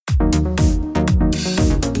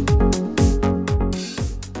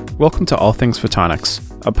Welcome to All Things Photonics,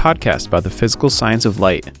 a podcast about the physical science of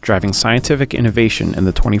light driving scientific innovation in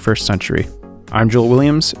the 21st century. I'm Joel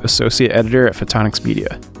Williams, Associate Editor at Photonics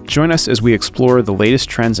Media. Join us as we explore the latest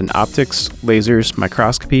trends in optics, lasers,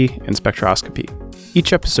 microscopy, and spectroscopy.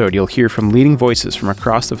 Each episode you'll hear from leading voices from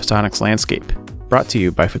across the photonics landscape, brought to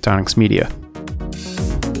you by Photonics Media.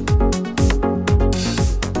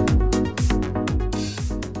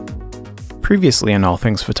 Previously in All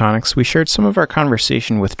Things Photonics, we shared some of our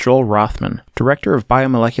conversation with Joel Rothman, Director of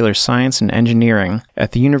Biomolecular Science and Engineering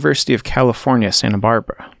at the University of California, Santa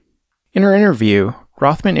Barbara. In our interview,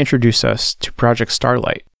 Rothman introduced us to Project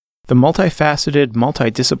Starlight. The multifaceted,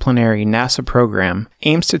 multidisciplinary NASA program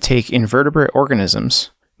aims to take invertebrate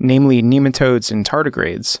organisms, namely nematodes and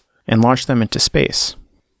tardigrades, and launch them into space.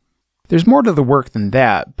 There's more to the work than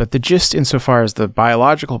that, but the gist insofar as the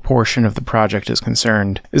biological portion of the project is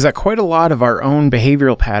concerned is that quite a lot of our own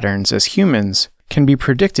behavioral patterns as humans can be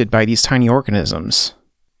predicted by these tiny organisms.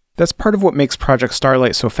 That's part of what makes Project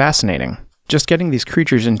Starlight so fascinating. Just getting these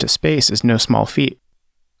creatures into space is no small feat.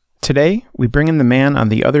 Today, we bring in the man on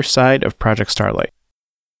the other side of Project Starlight.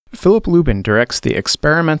 Philip Lubin directs the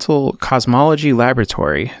Experimental Cosmology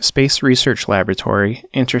Laboratory, Space Research Laboratory,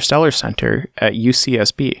 Interstellar Center at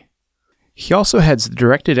UCSB. He also heads the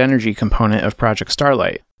directed energy component of Project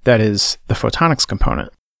Starlight, that is, the photonics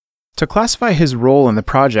component. To classify his role in the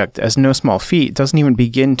project as no small feat doesn't even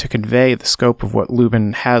begin to convey the scope of what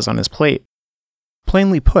Lubin has on his plate.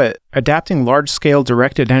 Plainly put, adapting large-scale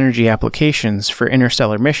directed energy applications for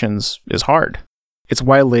interstellar missions is hard. It's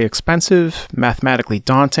wildly expensive, mathematically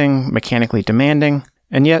daunting, mechanically demanding,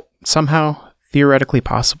 and yet, somehow, theoretically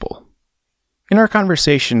possible. In our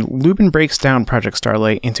conversation, Lubin breaks down Project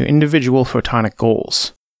Starlight into individual photonic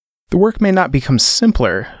goals. The work may not become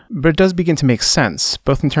simpler, but it does begin to make sense,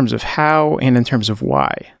 both in terms of how and in terms of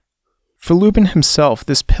why. For Lubin himself,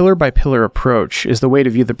 this pillar-by-pillar approach is the way to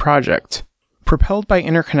view the project. Propelled by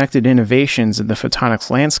interconnected innovations in the photonics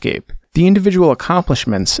landscape, the individual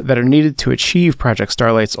accomplishments that are needed to achieve Project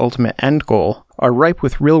Starlight's ultimate end goal are ripe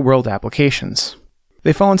with real-world applications.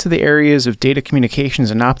 They fall into the areas of data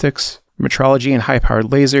communications and optics, metrology and high-powered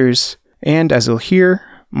lasers, and, as you'll hear,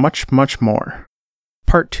 much, much more.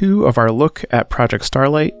 Part 2 of our look at Project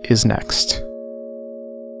Starlight is next.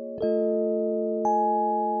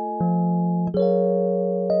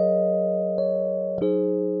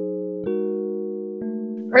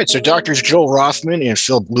 All right, so Drs. Joel Rothman and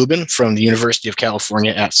Philip Lubin from the University of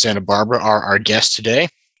California at Santa Barbara are our guests today.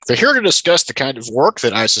 They're here to discuss the kind of work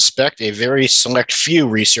that I suspect a very select few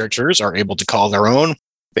researchers are able to call their own.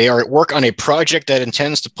 They are at work on a project that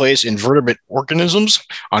intends to place invertebrate organisms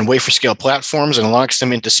on wafer-scale platforms and launch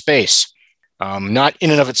them into space. Not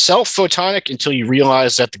in and of itself photonic until you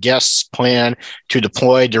realize that the guests plan to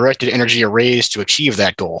deploy directed energy arrays to achieve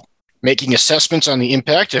that goal. Making assessments on the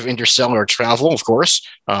impact of interstellar travel, of course,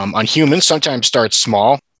 on humans sometimes starts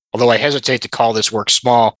small, although I hesitate to call this work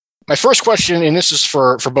small. My first question, and this is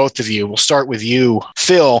for both of you, we'll start with you,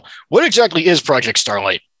 Phil. What exactly is Project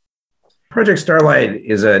Starlight? Project Starlight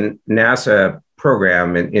is a NASA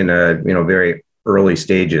program in a very early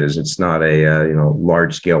stages. It's not a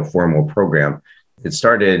large scale formal program. It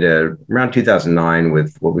started around 2009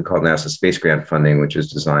 with what we call NASA Space Grant funding, which is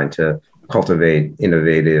designed to cultivate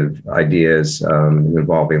innovative ideas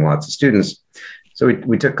involving lots of students. So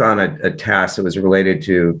we took on a task that was related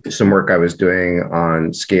to some work I was doing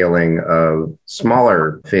on scaling of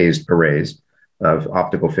smaller phased arrays, of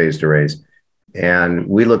optical phased arrays. And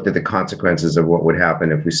we looked at the consequences of what would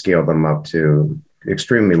happen if we scaled them up to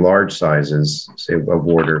extremely large sizes, say of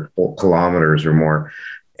order kilometers or more,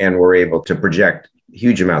 and were able to project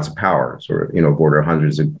huge amounts of power, sort of, order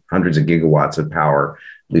hundreds of gigawatts of power,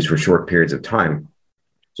 at least for short periods of time.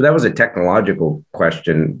 So that was a technological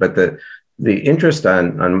question, but the interest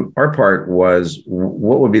on our part was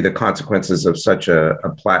what would be the consequences of such a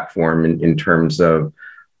platform in terms of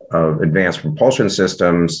advanced propulsion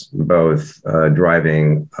systems, both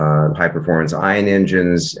driving high-performance ion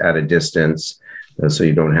engines at a distance, so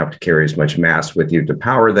you don't have to carry as much mass with you to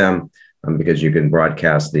power them, because you can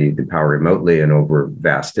broadcast the power remotely and over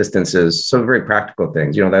vast distances. So very practical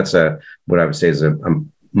things. That's what I would say is a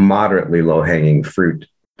moderately low-hanging fruit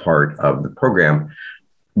part of the program.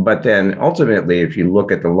 But then ultimately, if you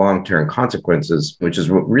look at the long-term consequences, which is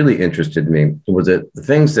what really interested me, was that the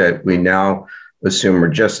things that we now assume are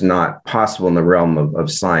just not possible in the realm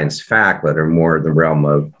of science fact, but are more the realm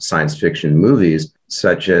of science fiction movies,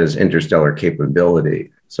 such as interstellar capability.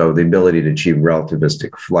 So the ability to achieve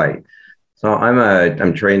relativistic flight. So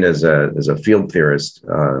I'm trained as a field theorist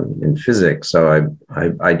in physics. So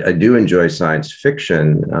I do enjoy science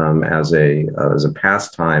fiction as a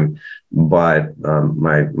pastime, but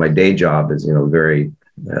my day job is very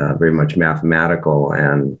much mathematical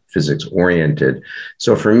and physics oriented.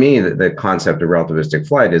 So for me, the concept of relativistic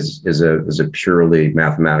flight is a purely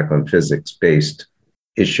mathematical and physics based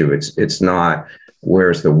issue. It's not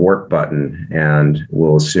where's the warp button and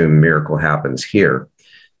we'll assume miracle happens here.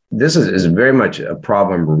 This is very much a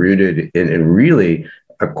problem rooted in really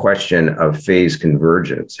a question of phase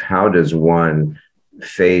convergence. How does one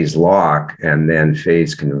phase lock and then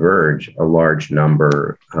phase converge a large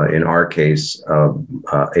number, in our case, of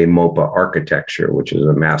a MOPA architecture, which is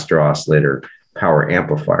a master oscillator power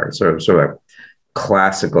amplifier. So a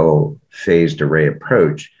classical phased array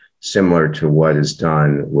approach, similar to what is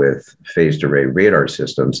done with phased array radar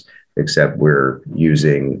systems, except we're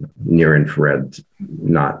using near infrared,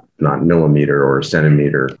 not millimeter or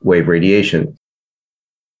centimeter wave radiation.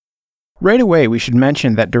 Right away, we should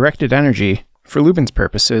mention that directed energy, for Lubin's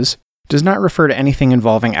purposes, does not refer to anything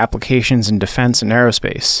involving applications in defense and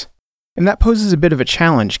aerospace. And that poses a bit of a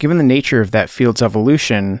challenge given the nature of that field's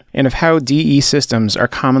evolution and of how DE systems are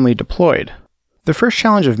commonly deployed. The first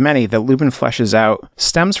challenge of many that Lubin fleshes out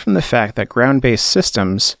stems from the fact that ground-based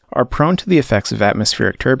systems are prone to the effects of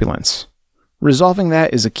atmospheric turbulence. Resolving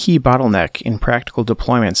that is a key bottleneck in practical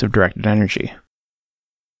deployments of directed energy.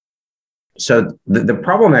 So the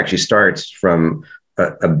problem actually starts from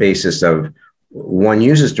a basis of one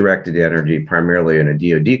uses directed energy primarily in a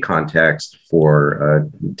DoD context for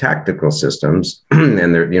tactical systems,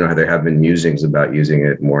 and there have been musings about using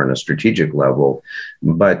it more on a strategic level.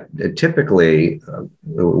 But typically,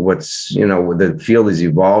 the field has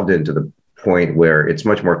evolved into the point where it's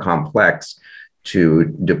much more complex to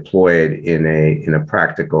deploy it in a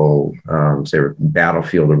practical, say,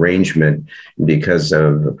 battlefield arrangement because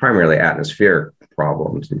of primarily atmospheric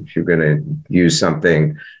problems. If you're going to use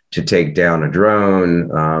something to take down a drone,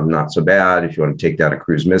 not so bad. If you want to take down a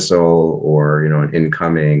cruise missile or an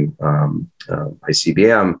incoming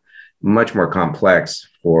ICBM, much more complex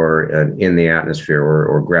for an in the atmosphere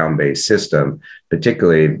or ground-based system,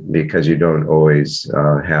 particularly because you don't always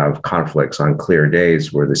have conflicts on clear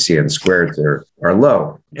days where the CN squareds are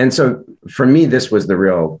low. And so for me, this was the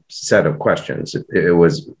real set of questions. It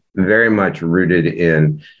was very much rooted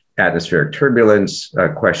in atmospheric turbulence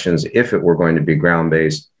questions if it were going to be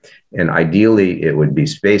ground-based. And ideally, it would be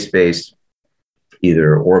space-based.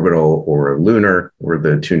 Either orbital or lunar were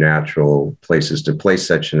the two natural places to place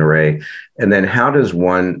such an array. And then how does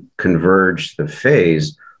one converge the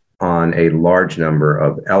phase on a large number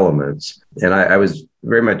of elements? And I was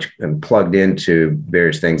very much plugged into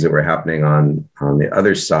various things that were happening on the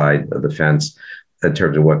other side of the fence in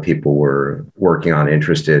terms of what people were working on,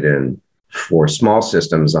 interested in for small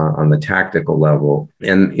systems on the tactical level.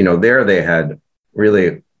 And, there they had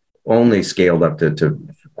really only scaled up to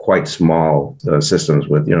quite small systems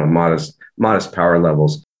with modest power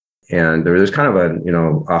levels. And there was kind of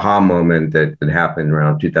a aha moment that happened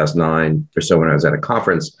around 2009 or so when I was at a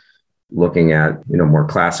conference looking at more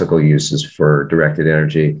classical uses for directed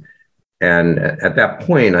energy. And at that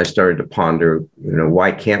point, I started to ponder,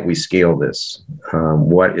 why can't we scale this?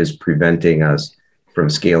 What is preventing us from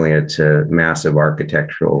scaling it to massive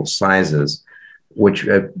architectural sizes, which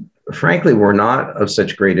frankly were not of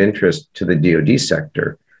such great interest to the DoD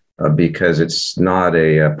sector because it's not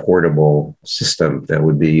a portable system that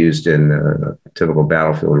would be used in a typical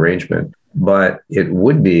battlefield arrangement. But it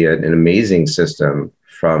would be an amazing system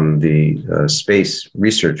from the space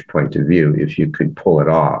research point of view if you could pull it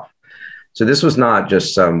off. So this was not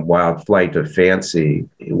just some wild flight of fancy,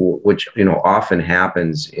 which often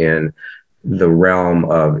happens in the realm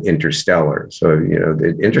of interstellar. So,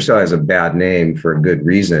 interstellar has a bad name for a good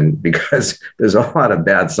reason because there's a lot of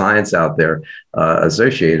bad science out there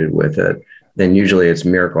associated with it. Then usually it's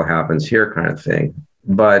miracle happens here kind of thing.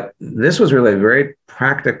 But this was really a very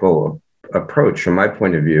practical approach from my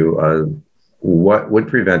point of view of what would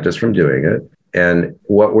prevent us from doing it and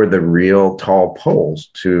what were the real tall poles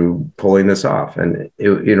to pulling this off. And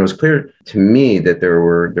it was clear to me that there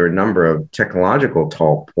were a number of technological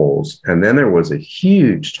tall poles, and then there was a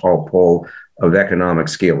huge tall pole of economic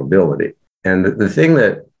scalability. And the thing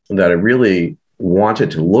that I really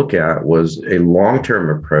wanted to look at was a long-term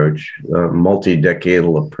approach, a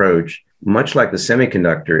multi-decadal approach, much like the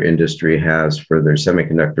semiconductor industry has for their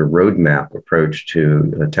semiconductor roadmap approach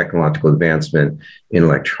to technological advancement in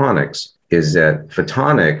electronics, is that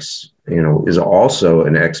photonics, is also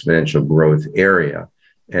an exponential growth area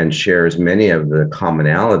and shares many of the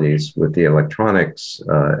commonalities with the electronics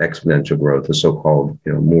exponential growth, the so-called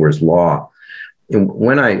Moore's law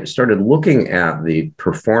when I started looking at the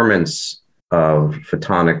performance of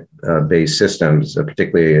photonic-based systems,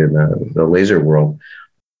 particularly in the laser world,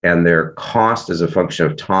 and their cost as a function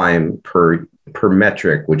of time per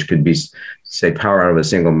metric, which could be, say, power out of a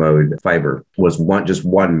single mode fiber, was just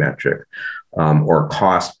one metric, or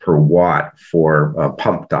cost per watt for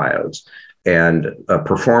pump diodes, and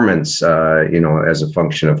performance, as a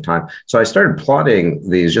function of time. So I started plotting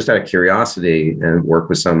these just out of curiosity and work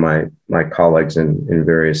with some of my colleagues in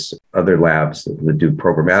various other labs that do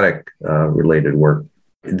programmatic related work.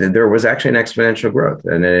 There was actually an exponential growth,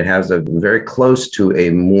 and it has a very close to a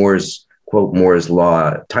Moore's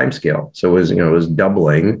law timescale. So it was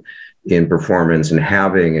doubling in performance and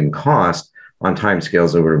halving in cost on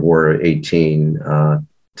timescales that were 18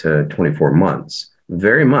 to 24 months.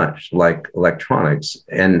 Very much like electronics,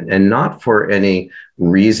 and not for any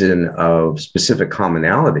reason of specific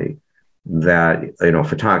commonality that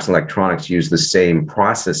photonics and electronics use the same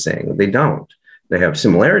processing. They don't. They have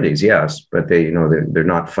similarities, yes, but they're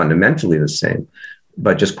not fundamentally the same.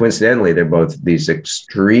 But just coincidentally, they're both these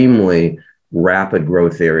extremely rapid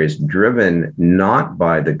growth areas driven not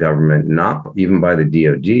by the government, not even by the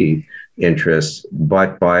DoD interests,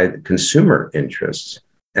 but by consumer interests.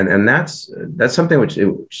 And that's something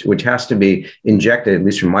which has to be injected, at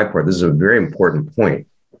least from my part. This is a very important point,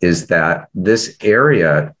 is that this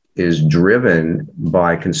area is driven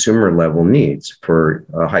by consumer level needs for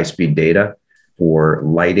high-speed data, for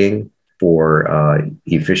lighting, for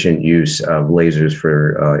efficient use of lasers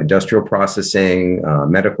for industrial processing,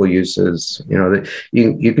 medical uses.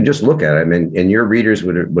 You can just look at it, and your readers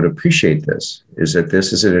would appreciate this, is that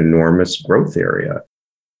this is an enormous growth area.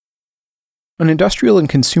 An industrial and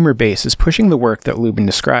consumer base is pushing the work that Lubin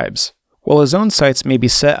describes. While his own sights may be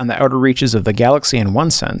set on the outer reaches of the galaxy in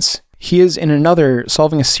one sense, he is in another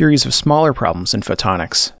solving a series of smaller problems in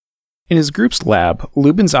photonics. In his group's lab,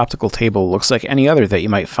 Lubin's optical table looks like any other that you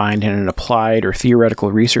might find in an applied or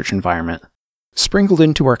theoretical research environment. Sprinkled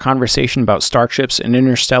into our conversation about starships and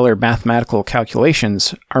interstellar mathematical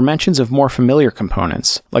calculations are mentions of more familiar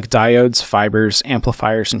components, like diodes, fibers,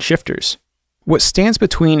 amplifiers, and shifters. What stands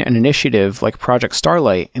between an initiative like Project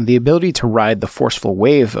Starlight and the ability to ride the forceful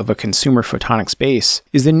wave of a consumer photonics base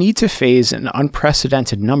is the need to phase an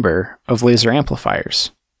unprecedented number of laser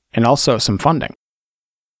amplifiers, and also some funding.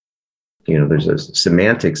 There's a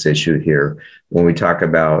semantics issue here. When we talk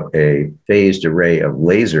about a phased array of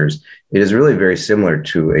lasers, it is really very similar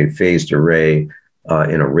to a phased array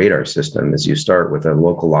in a radar system. As you start with a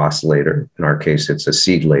local oscillator, in our case, it's a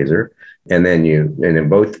seed laser. And then in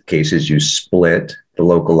both cases, you split the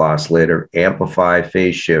local oscillator, amplify,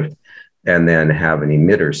 phase shift, and then have an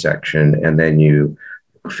emitter section, and then you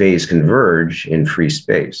phase converge in free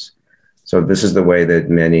space. So this is the way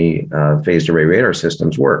that many phased array radar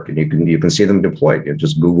systems work, and you can see them deployed. You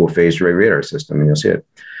just Google phased array radar system, and you'll see it.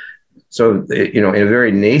 So in a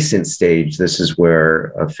very nascent stage, this is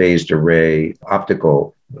where phased array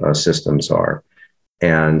optical systems are.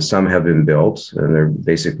 And some have been built, and they're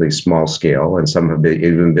basically small scale, and some have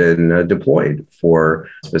even been deployed for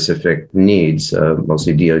specific needs,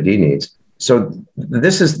 mostly DoD needs. So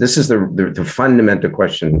this is the fundamental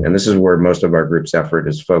question, and this is where most of our group's effort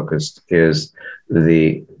is focused, is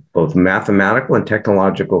the both mathematical and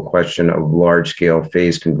technological question of large-scale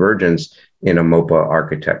phase convergence in a MOPA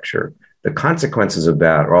architecture. The consequences of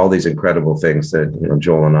that are all these incredible things that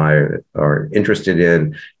Joel and I are interested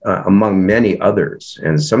in, among many others.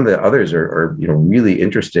 And some of the others are really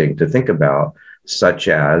interesting to think about, such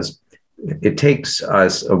as it takes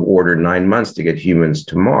us of order 9 months to get humans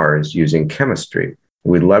to Mars using chemistry.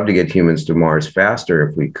 We'd love to get humans to Mars faster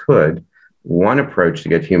if we could. One approach to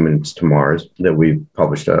get humans to Mars that we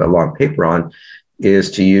published a long paper on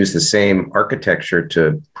is to use the same architecture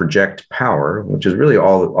to project power, which is really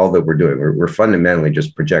all that we're doing. We're fundamentally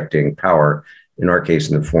just projecting power, in our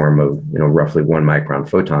case, in the form of roughly 1 micron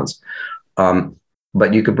photons.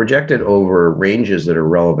 But you could project it over ranges that are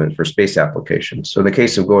relevant for space applications. So in the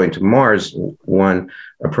case of going to Mars, one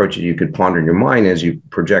approach that you could ponder in your mind is you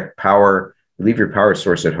project power, leave your power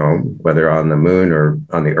source at home, whether on the moon or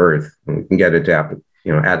on the Earth. And we can get into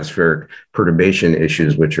atmospheric perturbation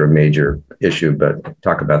issues, which are a major issue, but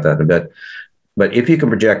talk about that in a bit. But if you can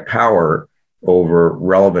project power over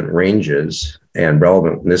relevant ranges, and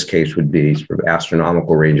relevant in this case would be sort of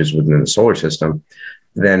astronomical ranges within the solar system,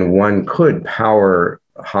 then one could power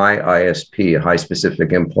high ISP, high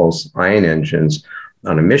specific impulse ion engines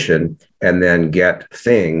on a mission, and then get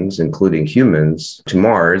things, including humans, to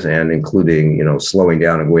Mars, and including, slowing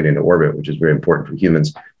down and going into orbit, which is very important for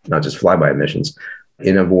humans, not just flyby missions,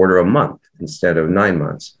 in of order a month instead of 9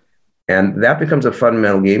 months. And that becomes a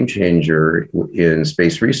fundamental game changer in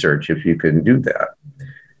space research if you can do that.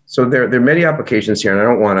 So there are many applications here, and I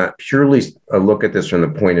don't want to purely look at this from the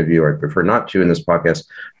point of view, I prefer not to in this podcast,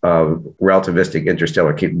 of relativistic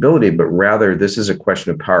interstellar capability, but rather this is a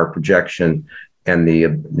question of power projection and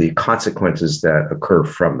the consequences that occur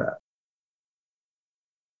from that.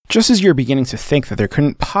 Just as you're beginning to think that there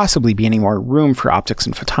couldn't possibly be any more room for optics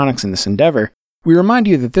and photonics in this endeavor, we remind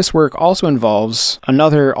you that this work also involves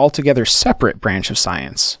another altogether separate branch of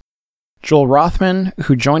science. Joel Rothman,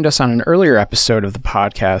 who joined us on an earlier episode of the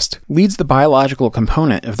podcast, leads the biological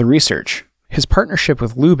component of the research. His partnership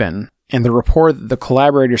with Lubin and the rapport that the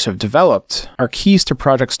collaborators have developed are keys to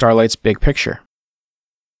Project Starlight's big picture.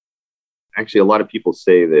 Actually, a lot of people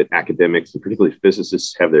say that academics and particularly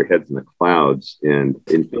physicists have their heads in the clouds. And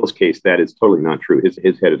in Phil's case, that is totally not true.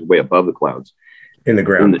 His head is way above the clouds. In the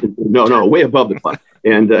ground. No, way above the clouds.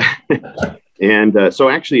 So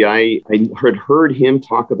actually, I had heard him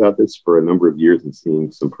talk about this for a number of years and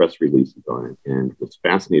seen some press releases on it and was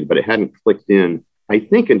fascinated, but it hadn't clicked in, I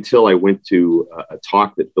think, until I went to a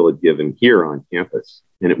talk that Phil had given here on campus.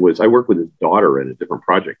 And I worked with his daughter in a different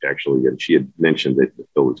project, actually, and she had mentioned that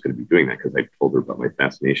Phil was going to be doing that because I told her about my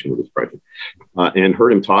fascination with this project and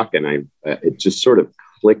heard him talk. And it just sort of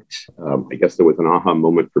clicked. I guess there was an aha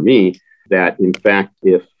moment for me that, in fact,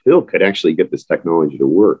 if Phil could actually get this technology to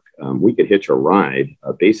work, we could hitch a ride,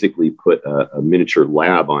 basically put a miniature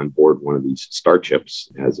lab on board one of these star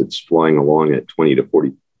chips as it's flying along at 20 to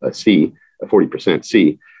 40%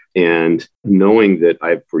 C. And knowing that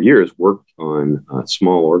I've for years worked on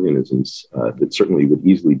small organisms that certainly would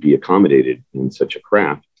easily be accommodated in such a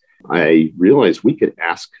craft, I realized we could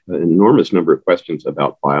ask an enormous number of questions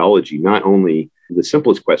about biology, not only the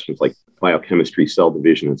simplest questions like biochemistry, cell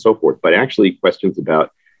division, and so forth, but actually questions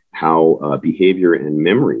about how behavior and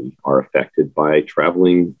memory are affected by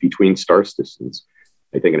traveling between star systems.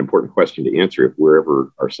 I think an important question to answer if we're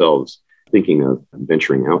ever ourselves thinking of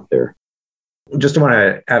venturing out there. Just want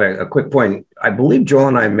to add a quick point. I believe Joel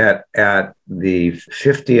and I met at the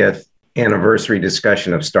 50th anniversary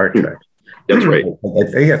discussion of Star Trek. That's right.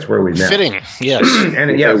 I think that's where we met. Fitting, yes.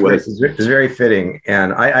 And yeah, it's very fitting.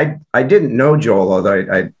 And I didn't know Joel,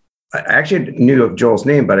 although I actually knew of Joel's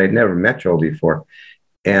name, but I'd never met Joel before.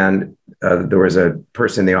 And there was a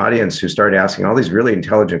person in the audience who started asking all these really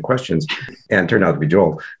intelligent questions, and it turned out to be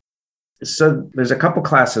Joel. So there's a couple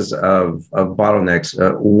classes of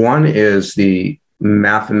bottlenecks. One is the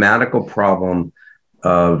mathematical problem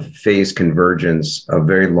of phase convergence of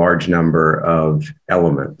very large number of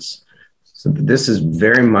elements. So this is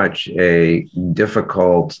very much a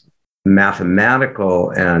difficult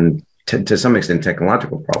mathematical and to some extent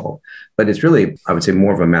technological problem, but it's really, I would say,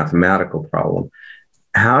 more of a mathematical problem.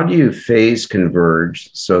 How do you phase converge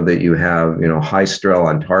so that you have, high Strel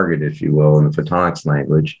on target, if you will, in the photonics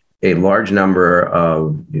language, a large number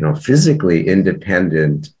of, physically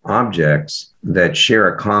independent objects that share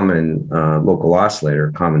a common local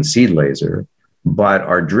oscillator, common seed laser, but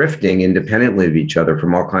are drifting independently of each other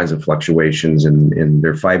from all kinds of fluctuations in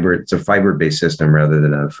their fiber. It's a fiber-based system rather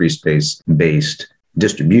than a free space-based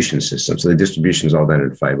distribution system. So the distribution is all done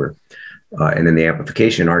in fiber. And then the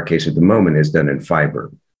amplification, in our case at the moment, is done in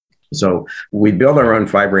fiber. So we build our own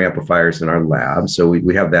fiber amplifiers in our lab. So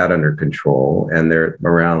we have that under control, and they're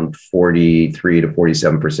around 43 to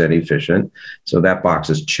 47% efficient. So that box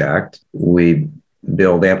is checked. We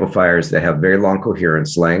build amplifiers that have very long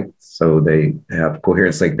coherence length. So they have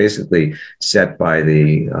coherence length basically set by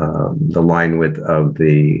the line width of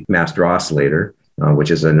the master oscillator,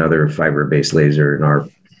 which is another fiber-based laser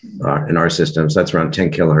in our system. So that's around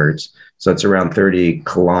 10 kilohertz. So it's around 30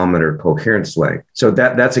 kilometer coherence length. So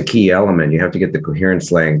that's a key element. You have to get the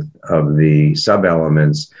coherence length of the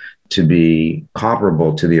sub-elements to be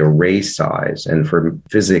comparable to the array size. And for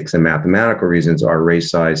physics and mathematical reasons, our array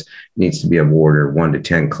size needs to be of order 1 to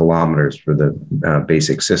 10 kilometers for the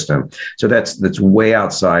basic system. So that's way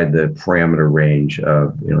outside the parameter range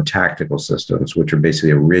of tactical systems, which are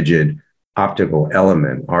basically a rigid optical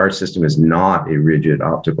element. Our system is not a rigid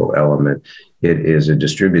optical element. It is a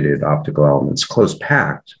distributed optical element. It's close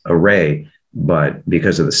packed array, but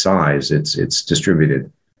because of the size, it's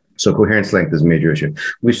distributed. So coherence length is a major issue.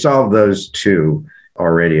 We've solved those two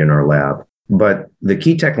already in our lab. But the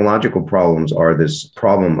key technological problems are this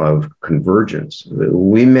problem of convergence.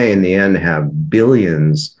 We may in the end have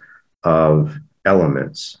billions of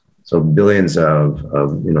elements, so billions of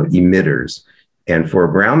emitters. And for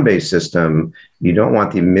a ground-based system, you don't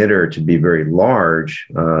want the emitter to be very large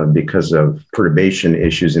because of perturbation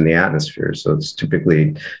issues in the atmosphere. So it's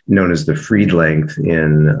typically known as the Fried length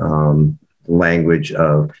in language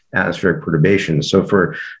of atmospheric perturbation. So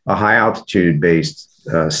for a high altitude based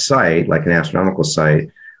site, like an astronomical site,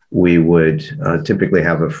 we would typically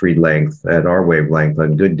have a free length at our wavelength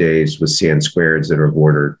on good days with CN squareds that are of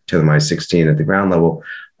order 10⁻16 at the ground level,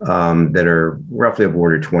 that are roughly of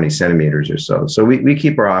order 20 centimeters or so. So we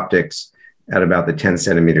keep our optics at about the 10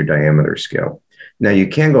 centimeter diameter scale. Now, you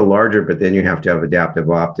can go larger, but then you have to have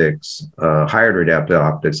adaptive optics, higher adaptive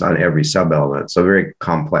optics on every sub-element. So very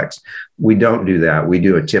complex. We don't do that. We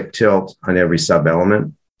do a tip tilt on every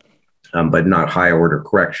sub-element, but not high order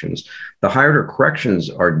corrections. The high order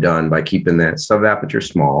corrections are done by keeping that sub-aperture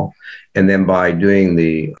small, and then by doing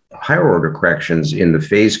the higher order corrections in the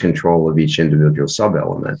phase control of each individual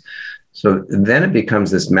sub-element. So then it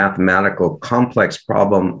becomes this mathematical complex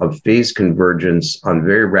problem of phase convergence on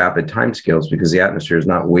very rapid timescales, because the atmosphere is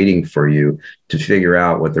not waiting for you to figure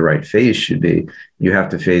out what the right phase should be. You have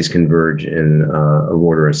to phase converge in of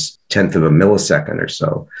order a tenth of a millisecond or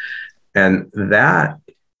so. And that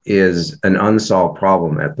is an unsolved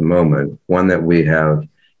problem at the moment, one that we have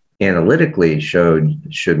analytically showed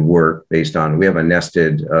should work based on, we have a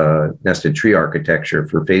nested tree architecture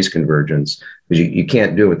for phase convergence, because you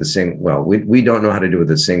can't do it with the single, well, we don't know how to do it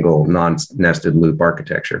with a single non-nested loop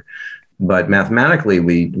architecture. But mathematically,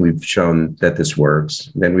 we've shown that this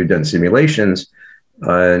works. Then we've done simulations,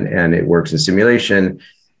 and it works in simulation.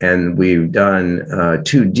 And we've done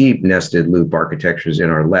 2 deep nested loop architectures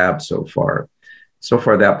in our lab so far. So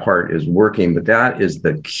far, that part is working, but that is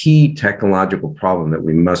the key technological problem that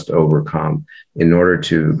we must overcome in order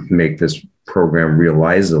to make this program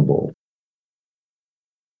realizable.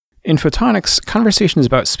 In photonics, conversations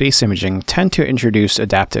about space imaging tend to introduce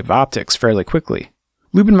adaptive optics fairly quickly.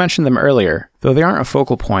 Lubin mentioned them earlier, though they aren't a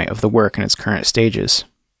focal point of the work in its current stages.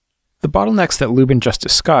 The bottlenecks that Lubin just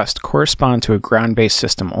discussed correspond to a ground-based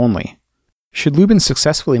system only. Should Lubin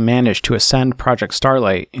successfully manage to ascend Project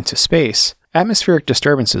Starlight into space, atmospheric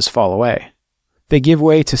disturbances fall away. They give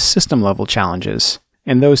way to system-level challenges,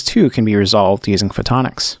 and those too can be resolved using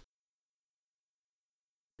photonics.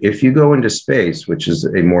 If you go into space, which is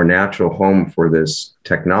a more natural home for this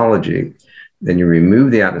technology, then you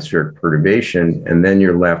remove the atmospheric perturbation, and then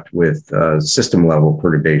you're left with system-level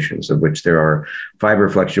perturbations, of which there are fiber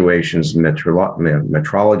fluctuations,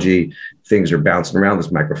 metrology, things are bouncing around, this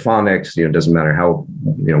microphonics, it doesn't matter how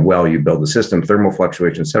well you build the system, thermal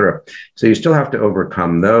fluctuation, et cetera. So you still have to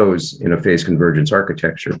overcome those in a phase convergence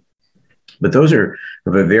architecture. But those are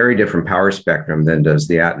of a very different power spectrum than does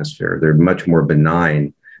the atmosphere. They're much more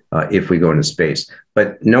benign if we go into space.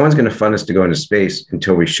 But no one's going to fund us to go into space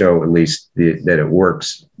until we show at least that it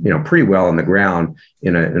works, pretty well on the ground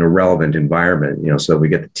in a relevant environment, so we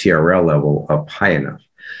get the TRL level up high enough.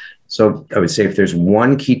 So I would say if there's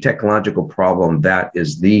one key technological problem, that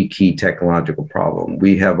is the key technological problem.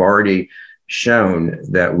 We have already shown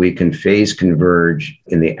that we can phase converge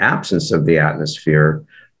in the absence of the atmosphere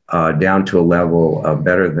down to a level of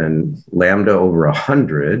better than lambda over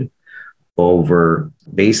 100 over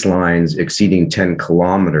baselines exceeding 10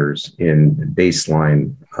 kilometers in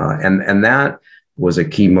baseline. And that was a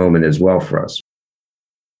key moment as well for us.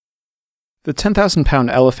 The 10,000-pound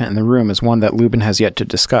elephant in the room is one that Lubin has yet to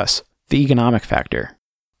discuss, the economic factor.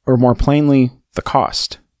 Or more plainly, the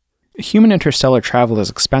cost. Human interstellar travel is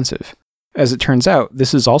expensive. As it turns out,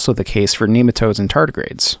 this is also the case for nematodes and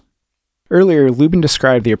tardigrades. Earlier, Lubin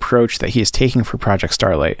described the approach that he is taking for Project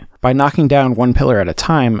Starlight. By knocking down one pillar at a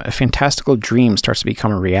time, a fantastical dream starts to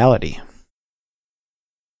become a reality.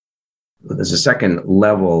 There's a second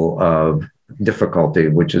level of difficulty,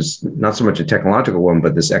 which is not so much a technological one,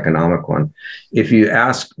 but this economic one. If you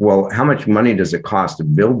ask, well, how much money does it cost to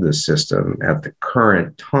build this system at the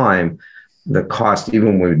current time, the cost,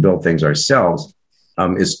 even when we build things ourselves,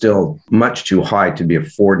 is still much too high to be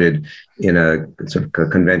afforded in a sort of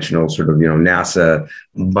conventional sort of, NASA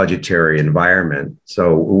budgetary environment.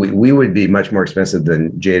 So we would be much more expensive than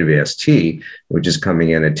JWST, which is coming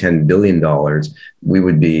in at $10 billion. We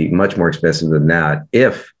would be much more expensive than that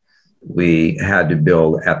if we had to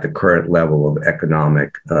build at the current level of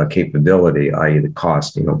economic capability, i.e. the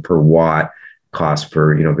cost, per watt, cost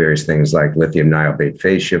for, various things like lithium niobate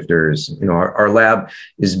phase shifters. Our lab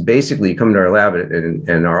is basically, you come to our lab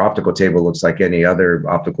and our optical table looks like any other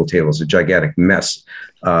optical table. It's a gigantic mess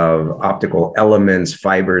of optical elements,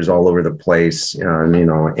 fibers all over the place,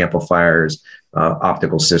 amplifiers,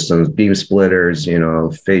 optical systems, beam splitters,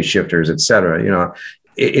 phase shifters, et cetera.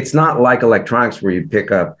 It's not like electronics where you pick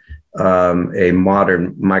up a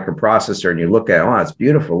modern microprocessor and you look at, it's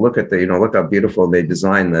beautiful. Look at look how beautiful they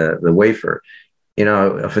designed the wafer.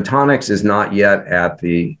 Photonics is not yet at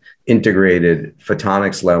the integrated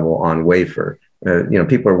photonics level on wafer.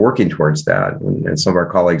 People are working towards that. And some of our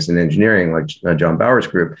colleagues in engineering, like John Bauer's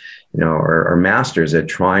group, are masters at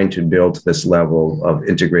trying to build to this level of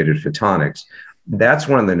integrated photonics. That's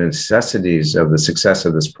one of the necessities of the success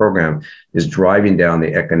of this program, is driving down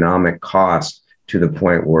the economic cost to the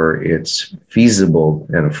point where it's feasible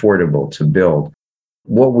and affordable to build.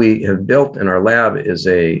 What we have built in our lab is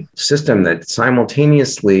a system that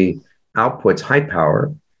simultaneously outputs high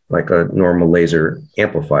power, like a normal laser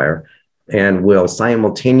amplifier, and will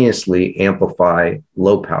simultaneously amplify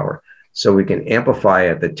low power. So we can amplify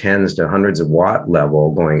at the tens to hundreds of watt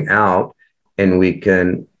level going out, and we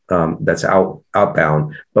can, that's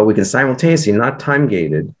outbound, but we can simultaneously, not time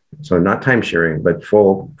gated, so not time sharing, but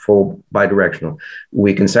full bidirectional.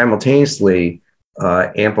 We can simultaneously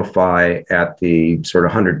amplify at the sort of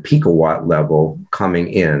 100 picowatt level coming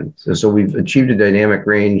in. So we've achieved a dynamic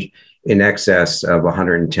range in excess of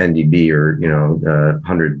 110 dB, or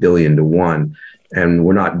 100 billion to 1, and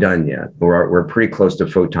we're not done yet. We're pretty close to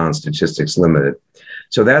photon statistics limited.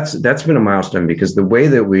 So that's been a milestone, because the way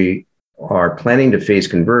that we are planning to phase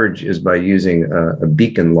converge is by using a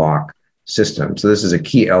beacon lock system. So this is a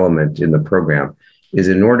key element in the program. Is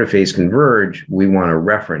in order to phase converge, we want a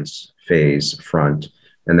reference phase front,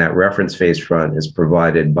 and that reference phase front is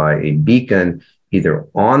provided by a beacon either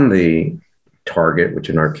on the target, which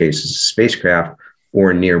in our case is a spacecraft,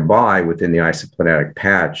 or nearby within the isoplanetic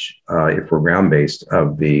patch, if we're ground-based,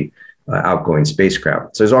 of the outgoing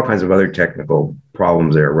spacecraft. So there's all kinds of other technical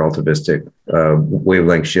problems there, relativistic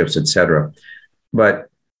wavelength shifts, et cetera. But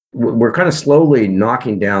we're kind of slowly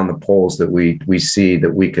knocking down the poles that we see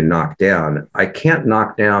that we can knock down. I can't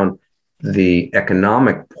knock down the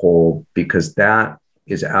economic pole because that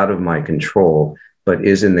is out of my control, but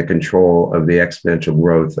is in the control of the exponential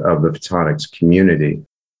growth of the photonics community.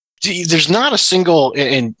 There's not a single,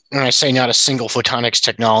 and when I say not a single photonics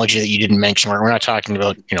technology that you didn't mention, we're not talking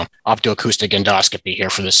about, optoacoustic endoscopy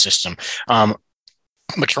here for this system.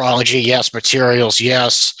 Metrology, yes. Materials,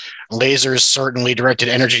 yes. Lasers, certainly. Directed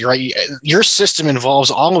energy, right? Your system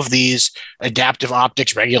involves all of these: adaptive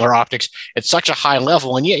optics, regular optics, at such a high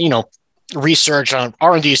level. And yet, research on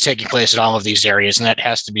R&D is taking place in all of these areas, and that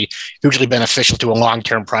has to be hugely beneficial to a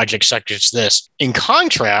long-term project such as this. In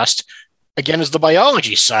contrast, again, is the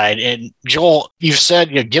biology side. And Joel, you've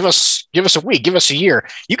said, give us a week, give us a year.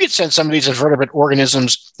 You could send some of these invertebrate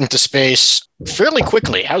organisms into space fairly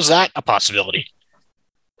quickly. How's that a possibility?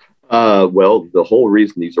 Well, the whole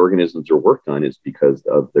reason these organisms are worked on is because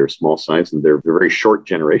of their small size and their very short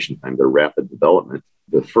generation time, their rapid development.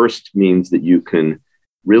 The first means that you can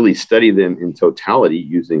really study them in totality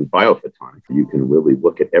using biophotonics. You can really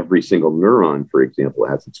look at every single neuron, for example,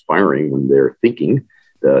 as it's firing when they're thinking.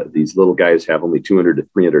 These little guys have only 200 to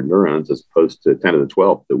 300 neurons as opposed to 10 to the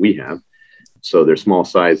 12 that we have. So their small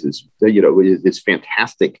size is, it's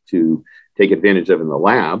fantastic to take advantage of in the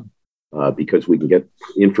lab because we can get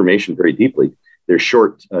information very deeply. Their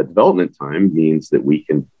short development time means that we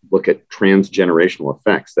can look at transgenerational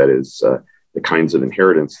effects. That is the kinds of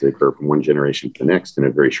inheritance that occur from one generation to the next in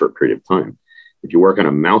a very short period of time. If you work on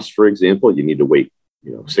a mouse, for example, you need to wait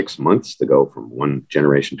 6 months to go from one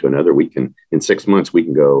generation to another. In 6 months, we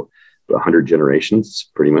can go 100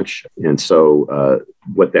 generations pretty much. And so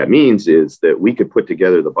what that means is that we could put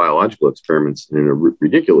together the biological experiments in a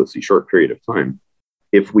ridiculously short period of time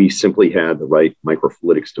if we simply had the right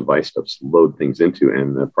microfluidics device to load things into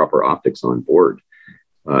and the proper optics on board.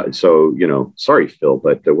 Sorry, Phil,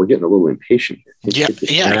 but we're getting a little impatient here.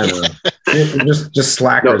 Just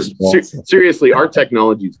slackers. No, seriously, our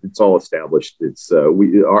technology, it's all established. It's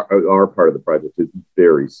our part of the project is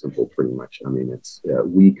very simple, pretty much. I mean, it's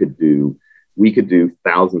we could do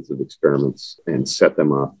thousands of experiments and set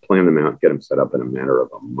them up, plan them out, get them set up in a matter of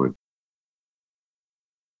a month.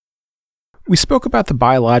 We spoke about the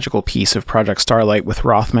biological piece of Project Starlight with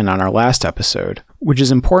Rothman on our last episode, which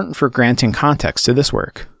is important for granting context to this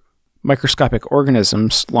work. Microscopic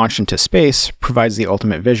organisms launched into space provides the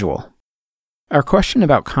ultimate visual. Our question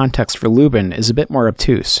about context for Lubin is a bit more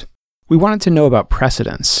obtuse. We wanted to know about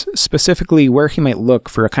precedents, specifically where he might look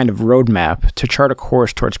for a kind of roadmap to chart a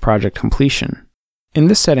course towards project completion. In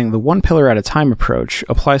this setting, the one pillar at a time approach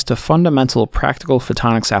applies to fundamental practical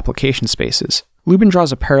photonics application spaces. Lubin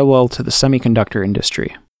draws a parallel to the semiconductor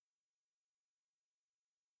industry.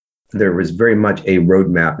 There was very much a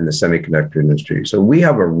roadmap in the semiconductor industry. So we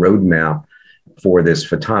have a roadmap for this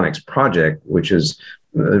photonics project, which is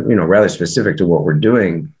rather specific to what we're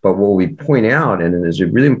doing. But what we point out, and it is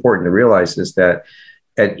really important to realize, is that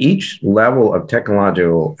at each level of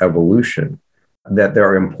technological evolution, that there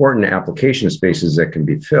are important application spaces that can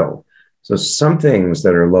be filled. So some things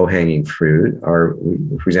that are low-hanging fruit are,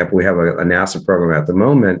 for example, we have a NASA program at the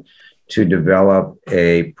moment to develop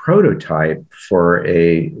a prototype for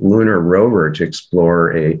a lunar rover to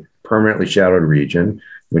explore a permanently shadowed region,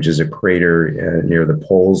 which is a crater near the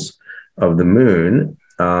poles of the moon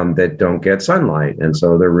that don't get sunlight. And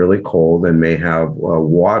so they're really cold and may have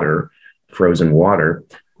water, frozen water,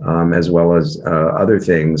 as well as other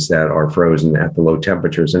things that are frozen at the low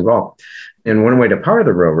temperatures involved. And one way to power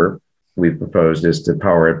the rover we've proposed is to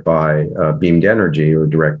power it by beamed energy, or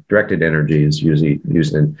directed energy is usually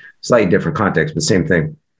used in slightly different context, but same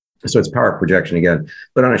thing. So it's power projection again,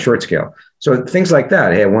 but on a short scale. So things like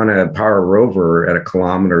that. Hey, I want to power a rover at 1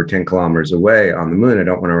 kilometer, 10 kilometers away on the moon. I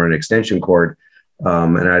don't want to run an extension cord,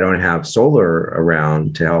 and I don't have solar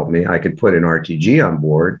around to help me. I could put an RTG on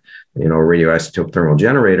board, a radioisotope thermal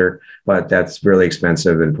generator, but that's really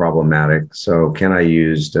expensive and problematic. So can I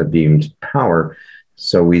use beamed power?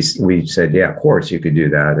 So we said, yeah, of course you could do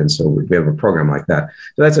that. And so we have a program like that.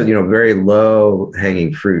 So that's a very low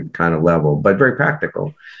hanging fruit kind of level, but very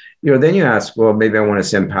practical. Then you ask, well, maybe I want to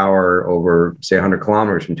send power over, say, 100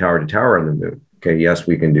 kilometers from tower to tower on the moon. Okay, yes,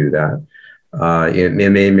 we can do that. It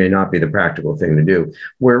may not be the practical thing to do.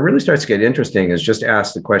 Where it really starts to get interesting is just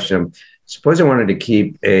ask the question, suppose I wanted to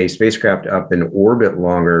keep a spacecraft up in orbit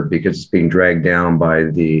longer because it's being dragged down by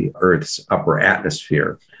the Earth's upper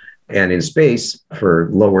atmosphere. And in space, for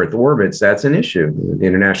low Earth orbits, that's an issue. The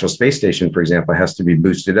International Space Station, for example, has to be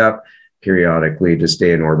boosted up periodically to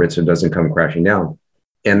stay in orbit so it doesn't come crashing down.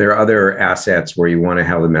 And there are other assets where you want to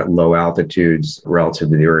have them at low altitudes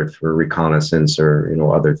relative to the Earth for reconnaissance or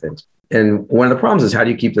other things. And one of the problems is, how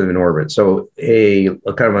do you keep them in orbit? So a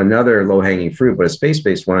kind of another low-hanging fruit, but a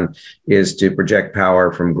space-based one, is to project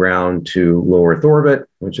power from ground to low Earth orbit,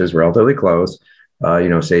 which is relatively close.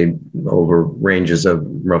 Say over ranges of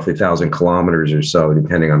roughly 1,000 kilometers or so,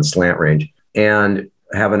 depending on the slant range, and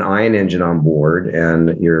have an ion engine on board.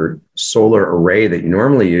 And your solar array that you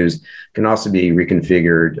normally use can also be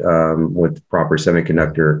reconfigured with proper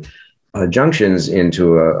semiconductor junctions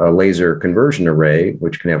into a laser conversion array,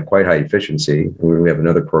 which can have quite high efficiency. We have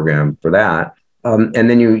another program for that. And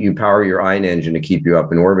then you power your ion engine to keep you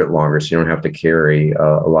up in orbit longer, so you don't have to carry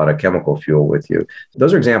a lot of chemical fuel with you.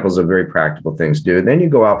 Those are examples of very practical things to do. Then you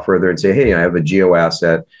go out further and say, hey, I have a geo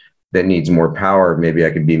asset that needs more power. Maybe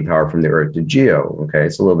I could beam power from the Earth to geo. Okay,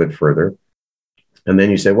 it's a little bit further. And then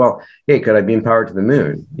you say, well, hey, could I beam power to the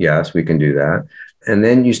moon? Yes, we can do that. And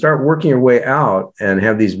then you start working your way out and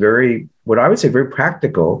have these what I would say very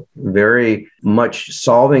practical, very much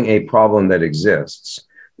solving a problem that exists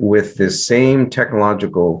with this same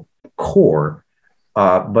technological core,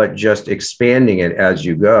 but just expanding it as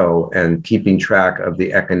you go and keeping track of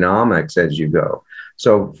the economics as you go.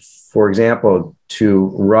 So, for example, to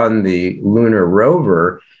run the lunar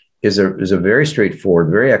rover is a very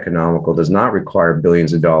straightforward, very economical, does not require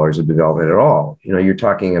billions of dollars of development at all. You're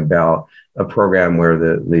talking about a program where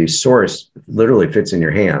the source literally fits in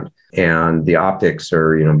your hand, and the optics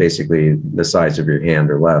are, basically the size of your hand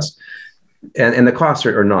or less. And the costs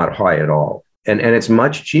are not high at all. And it's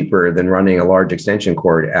much cheaper than running a large extension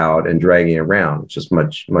cord out and dragging it around. It's just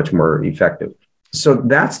much, much more effective. So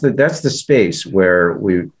that's the space where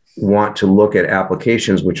we want to look at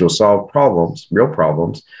applications which will solve problems, real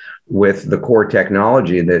problems, with the core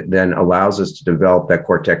technology that then allows us to develop that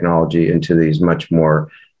core technology into these much more,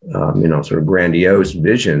 sort of grandiose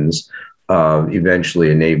visions of eventually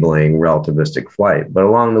enabling relativistic flight. But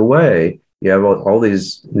along the way, you have all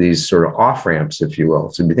these sort of off-ramps, if you will.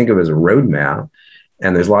 So if you think of it as a roadmap,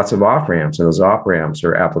 and there's lots of off-ramps, and those off-ramps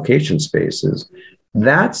are application spaces.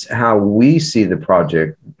 That's how we see the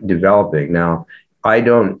project developing. Now, I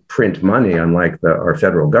don't print money, unlike our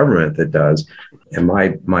federal government that does, and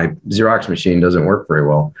my Xerox machine doesn't work very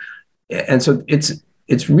well. And so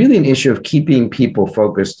it's really an issue of keeping people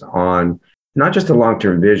focused on not just the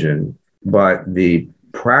long-term vision, but the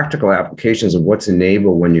practical applications of what's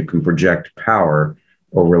enabled when you can project power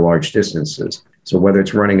over large distances. So whether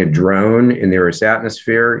it's running a drone in the Earth's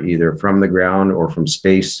atmosphere, either from the ground or from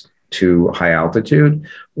space to high altitude,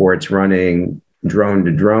 or it's running drone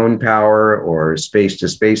to drone power or space to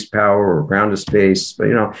space power or ground to space. But,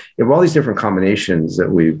 you have all these different combinations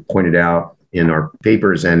that we've pointed out in our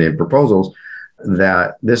papers and in proposals,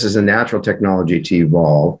 that this is a natural technology to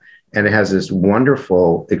evolve. And it has this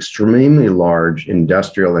wonderful, extremely large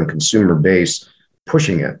industrial and consumer base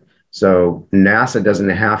pushing it. So NASA doesn't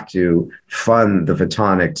have to fund the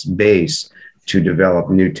photonics base to develop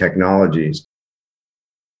new technologies.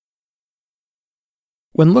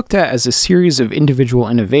 When looked at as a series of individual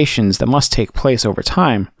innovations that must take place over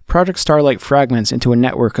time, Project Starlight fragments into a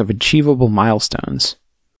network of achievable milestones.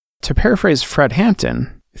 To paraphrase Fred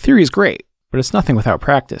Hampton, theory is great, but it's nothing without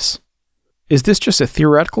practice. Is this just a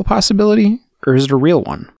theoretical possibility, or is it a real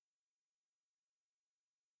one?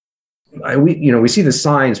 We see the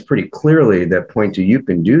signs pretty clearly that point to you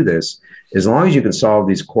can do this as long as you can solve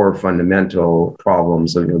these core fundamental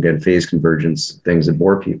problems of, again, phase convergence, things that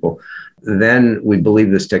bore people. Then we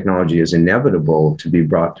believe this technology is inevitable to be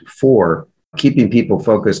brought to fore, keeping people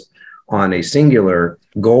focused on a singular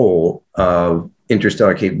goal of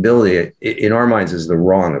interstellar capability, in our minds, is the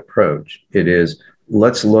wrong approach. It is,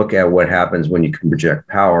 let's look at what happens when you can project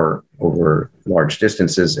power over large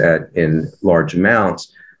distances in large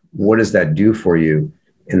amounts. What does that do for you?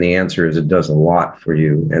 And the answer is it does a lot for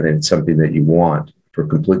you. And it's something that you want for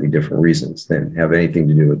completely different reasons than have anything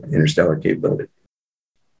to do with interstellar capability.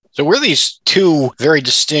 So we're these two very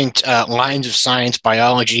distinct lines of science,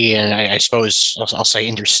 biology, and I suppose I'll say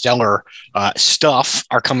interstellar stuff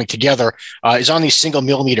are coming together is on these single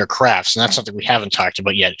millimeter crafts. And that's something we haven't talked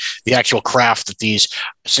about yet. The actual craft that these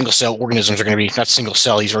single cell organisms are going to be, not single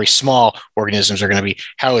cell, these very small organisms are going to be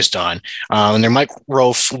housed on. And they're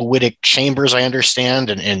microfluidic chambers, I understand,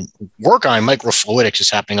 and work on microfluidics is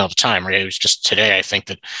happening all the time, right? It was just today, I think,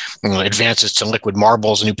 that advances to liquid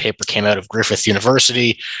marbles, a new paper came out of Griffith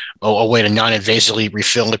University, a way to non-invasively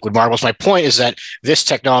refill liquid marbles. My point is that this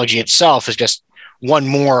technology itself is just one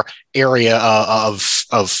more area of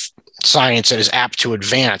science that is apt to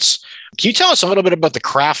advance. Can you tell us a little bit about the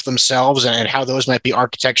craft themselves and how those might be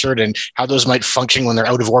architectured and how those might function when they're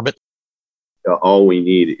out of orbit? All we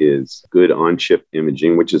need is good on-chip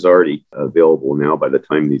imaging, which is already available now. By the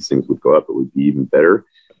time these things would go up, it would be even better.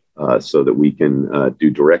 So that we can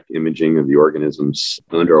do direct imaging of the organisms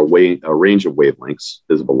under a range of wavelengths,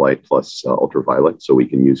 visible light plus ultraviolet. So we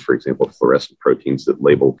can use, for example, fluorescent proteins that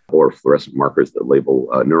label, or fluorescent markers that label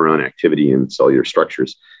neuron activity in cellular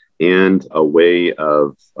structures, and a way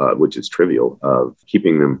of, which is trivial, of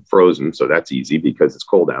keeping them frozen. So that's easy because it's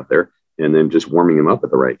cold out there. And then just warming them up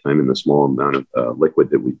at the right time in the small amount of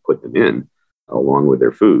liquid that we put them in, along with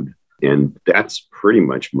their food. And that's pretty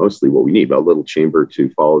much mostly what we need, a little chamber to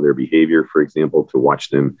follow their behavior, for example, to watch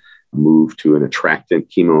them move to an attractant,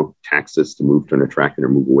 chemotaxis, to move to an attractant or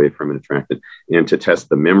move away from an attractant, and to test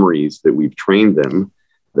the memories that we've trained them,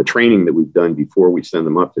 the training that we've done before we send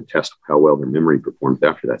them up, to test how well their memory performs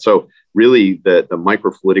after that. So really the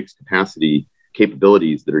microfluidics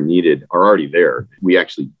capabilities that are needed are already there. We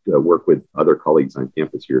actually work with other colleagues on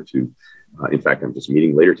campus here to, in fact, I'm just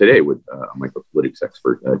meeting later today with a microfluidics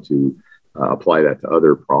expert to apply that to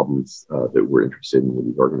other problems that we're interested in with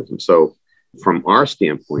these organisms. So from our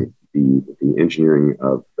standpoint, the engineering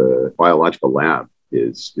of the biological lab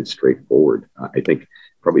is straightforward. I think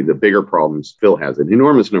probably the bigger problems, Phil has an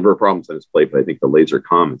enormous number of problems on his plate, but I think the laser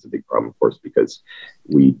comm is a big problem, of course, because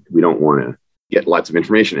we don't want to get lots of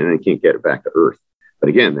information and then can't get it back to Earth. But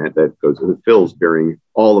again, that goes with Phil's bearing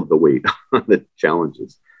all of the weight on the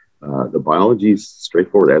challenges. The biology is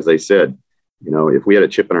straightforward. As I said, if we had a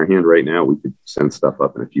chip in our hand right now, we could send stuff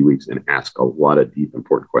up in a few weeks and ask a lot of deep,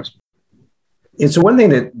 important questions. And so one thing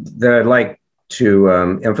that I'd like to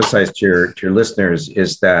emphasize to your listeners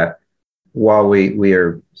is that while we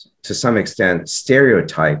are to some extent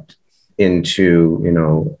stereotyped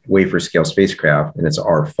into, wafer scale spacecraft, and it's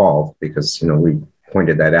our fault because, we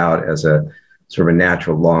pointed that out as a sort of a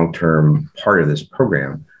natural long-term part of this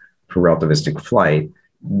program for relativistic flight.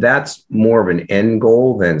 That's more of an end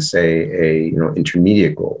goal than, say,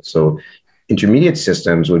 intermediate goal. So intermediate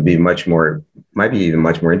systems might be even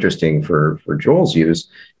much more interesting for Joel's use,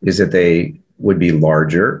 is that they would be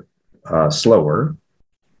larger, slower,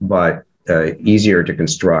 but easier to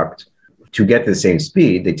construct. To get to the same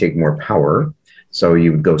speed, they take more power. So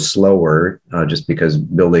you would go slower just because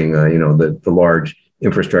building, the large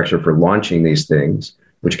infrastructure for launching these things,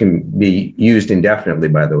 which can be used indefinitely,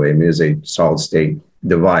 by the way. I mean, it is a solid state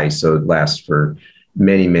device, so it lasts for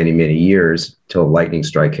many, many, many years till a lightning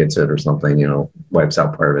strike hits it or something, wipes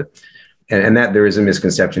out part of it. And that there is a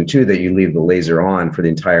misconception too, that you leave the laser on for the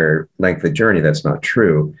entire length of the journey. That's not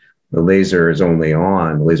true. The laser ray is only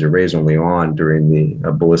on during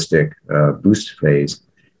the ballistic boost phase,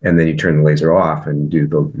 and then you turn the laser off and do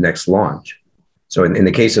the next launch. So in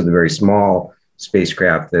the case of the very small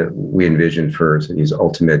spacecraft that we envisioned for these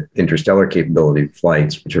ultimate interstellar capability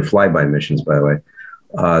flights, which are flyby missions, by the way,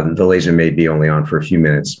 the laser may be only on for a few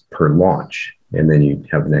minutes per launch, and then you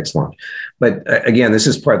have the next launch. But again, this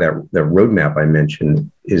is part of that roadmap I mentioned,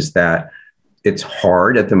 is that it's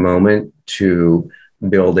hard at the moment to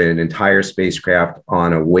build an entire spacecraft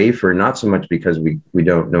on a wafer, not so much because we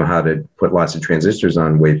don't know how to put lots of transistors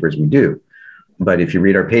on wafers, we do, But if you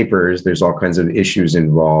read our papers, there's all kinds of issues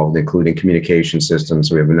involved, including communication systems.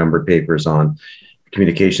 So we have a number of papers on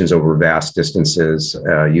communications over vast distances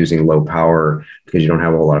using low power because you don't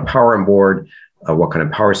have a lot of power on board. What kind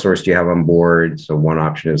of power source do you have on board? So one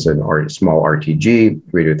option is a small RTG,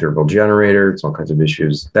 radiothermal generator. It's all kinds of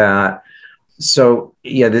issues with that. So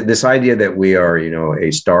yeah, this idea that we are,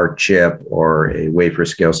 a star chip or a wafer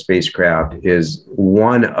scale spacecraft is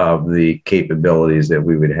one of the capabilities that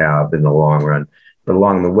we would have in the long run. But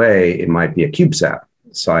along the way, it might be a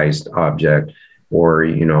CubeSat-sized object, or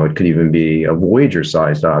it could even be a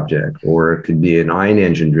Voyager-sized object, or it could be an ion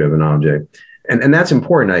engine-driven object. And that's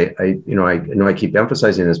important. I know I keep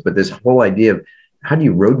emphasizing this, but this whole idea of how do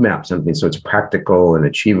you roadmap something so it's practical and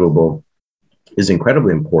achievable is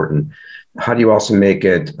incredibly important. How do you also make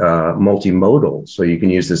it multimodal so you can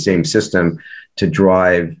use the same system to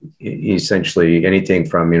drive essentially anything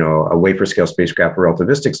from a wafer scale spacecraft for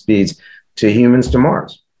relativistic speeds to humans to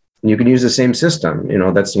Mars? And you can use the same system.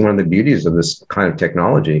 That's one of the beauties of this kind of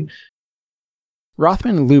technology.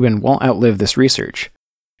 Rothman and Lubin won't outlive this research.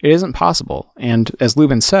 It isn't possible, and as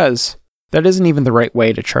Lubin says, that isn't even the right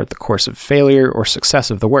way to chart the course of failure or success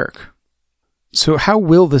of the work. So how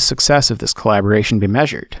will the success of this collaboration be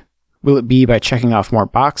measured? Will it be by checking off more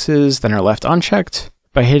boxes than are left unchecked?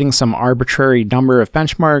 By hitting some arbitrary number of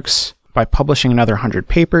benchmarks? By publishing another 100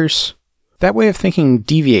 papers? That way of thinking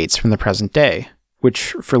deviates from the present day,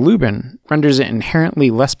 which, for Lubin, renders it inherently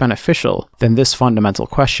less beneficial than this fundamental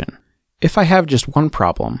question. If I have just one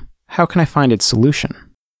problem, how can I find its solution?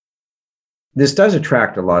 This does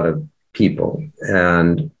attract a lot of people,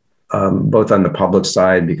 and both on the public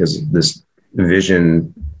side, because this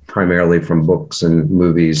vision primarily from books and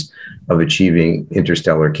movies of achieving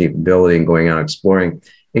interstellar capability and going out exploring.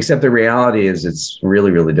 Except the reality is it's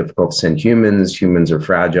really, really difficult to send humans. Humans are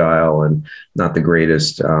fragile and not the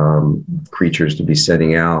greatest creatures to be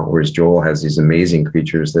sending out, whereas Joel has these amazing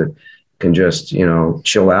creatures that can just,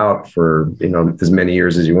 chill out for, as many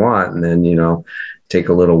years as you want, and then, take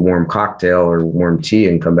a little warm cocktail or warm tea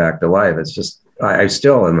and come back to life. It's just, I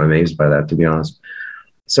still am amazed by that, to be honest.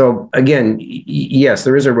 So again, yes,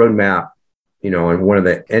 there is a roadmap, and one of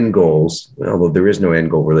the end goals, although there is no end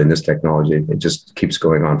goal really in this technology, it just keeps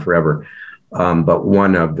going on forever. But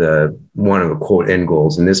one of the quote end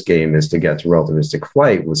goals in this game is to get to relativistic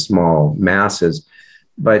flight with small masses.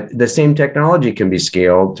 But the same technology can be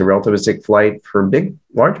scaled to relativistic flight for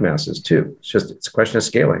large masses too. It's a question of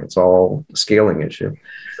scaling. It's all a scaling issue.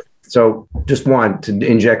 So just want to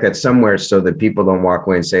inject that somewhere so that people don't walk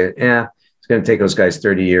away and say, it's going to take those guys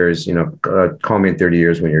 30 years, call me in 30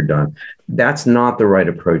 years when you're done. That's not the right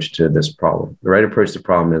approach to this problem. The right approach to the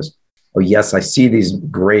problem is, oh, yes, I see these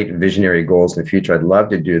great visionary goals in the future. I'd love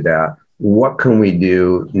to do that. What can we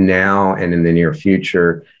do now and in the near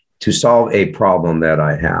future to solve a problem that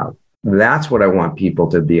I have? That's what I want people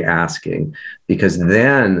to be asking, because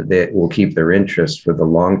then they will keep their interest for the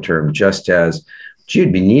long term, just as, gee,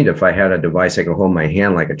 it'd be neat if I had a device I could hold in my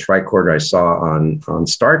hand like a tricorder I saw on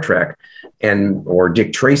Star Trek or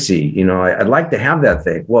Dick Tracy. I'd like to have that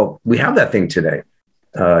thing. Well, we have that thing today,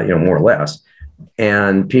 more or less.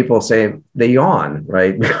 And people say they yawn,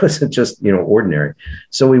 right? Because it's just, ordinary.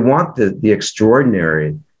 So we want the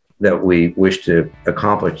extraordinary that we wish to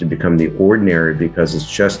accomplish to become the ordinary, because it's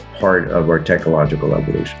just part of our technological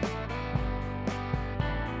evolution.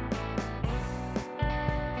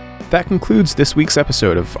 That concludes this week's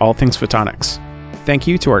episode of All Things Photonics. Thank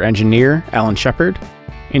you to our engineer, Alan Shepard,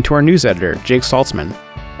 and to our news editor, Jake Saltzman,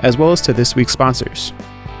 as well as to this week's sponsors.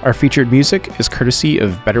 Our featured music is courtesy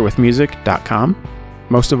of betterwithmusic.com.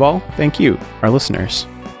 Most of all, thank you, our listeners.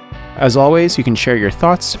 As always, you can share your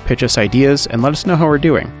thoughts, pitch us ideas, and let us know how we're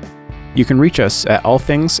doing. You can reach us at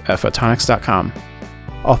allthings@photonics.com.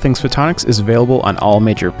 All Things Photonics is available on all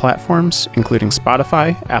major platforms, including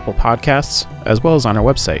Spotify, Apple Podcasts, as well as on our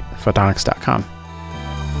website, photonics.com.